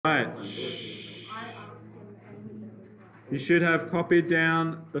Right. You should have copied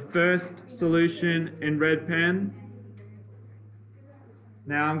down the first solution in red pen.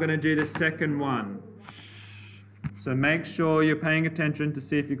 Now I'm going to do the second one. So make sure you're paying attention to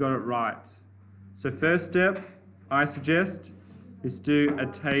see if you got it right. So first step, I suggest, is do a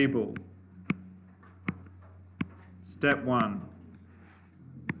table. Step 1.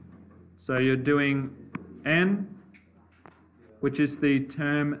 So you're doing n, which is the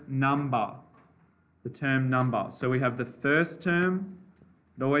term number. The term number. So we have the first term,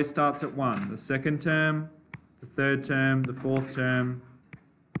 it always starts at 1. The second term, the third term, the fourth term,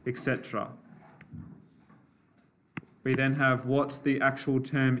 etc. We then have what the actual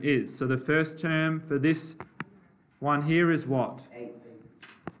term is. So the first term for this one here is what?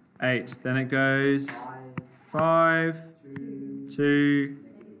 8. Then it goes 5, 2.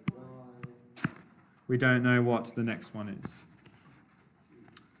 We don't know what the next one is.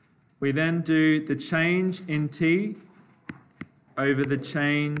 We then do the change in t over the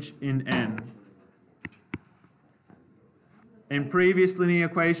change in n. In previous linear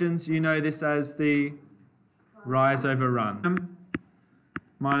equations, you know this as the rise over run.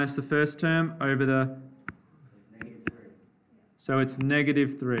 Minus the first term over the... So it's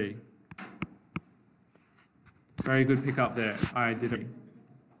 -3. Very good pick up there. I did it.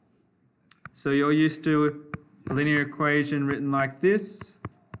 So you're used to a linear equation written like this.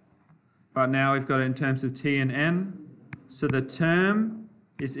 But now we've got it in terms of t and n. So the term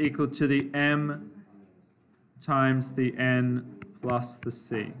is equal to the m times the n plus the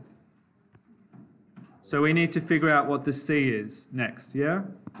c. So we need to figure out what the c is next, yeah?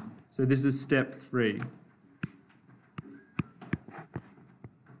 So this is step 3.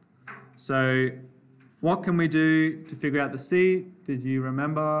 So what can we do to figure out the c? Did you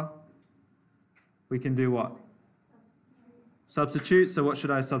remember? We can do what? Substitute. So what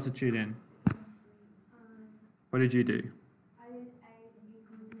should I substitute in? What did you do? I did a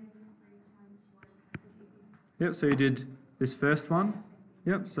equals -3 times 1. Yep, so you did this first one.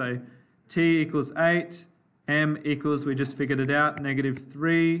 Yep, so t equals 8, m equals, we just figured it out,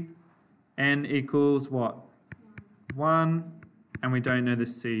 -3, n equals what? 1, and we don't know the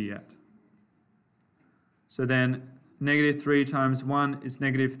c yet. So then -3 times 1 is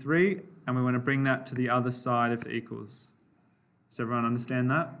 -3, and we want to bring that to the other side of the equals. Does everyone understand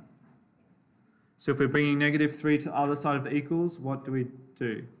that? So if we're bringing -3 to the other side of the equals, what do we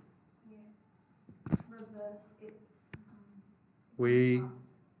do? Reverse its... We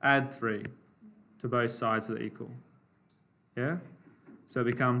add 3 to both sides of the equal. Yeah? So it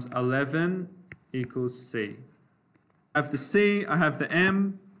becomes 11 equals c. I have the c, I have the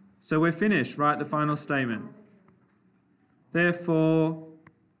m, so we're finished. Write the final statement. Therefore,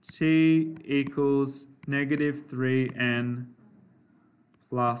 t equals -3n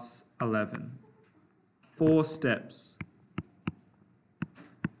plus 11. 4 steps.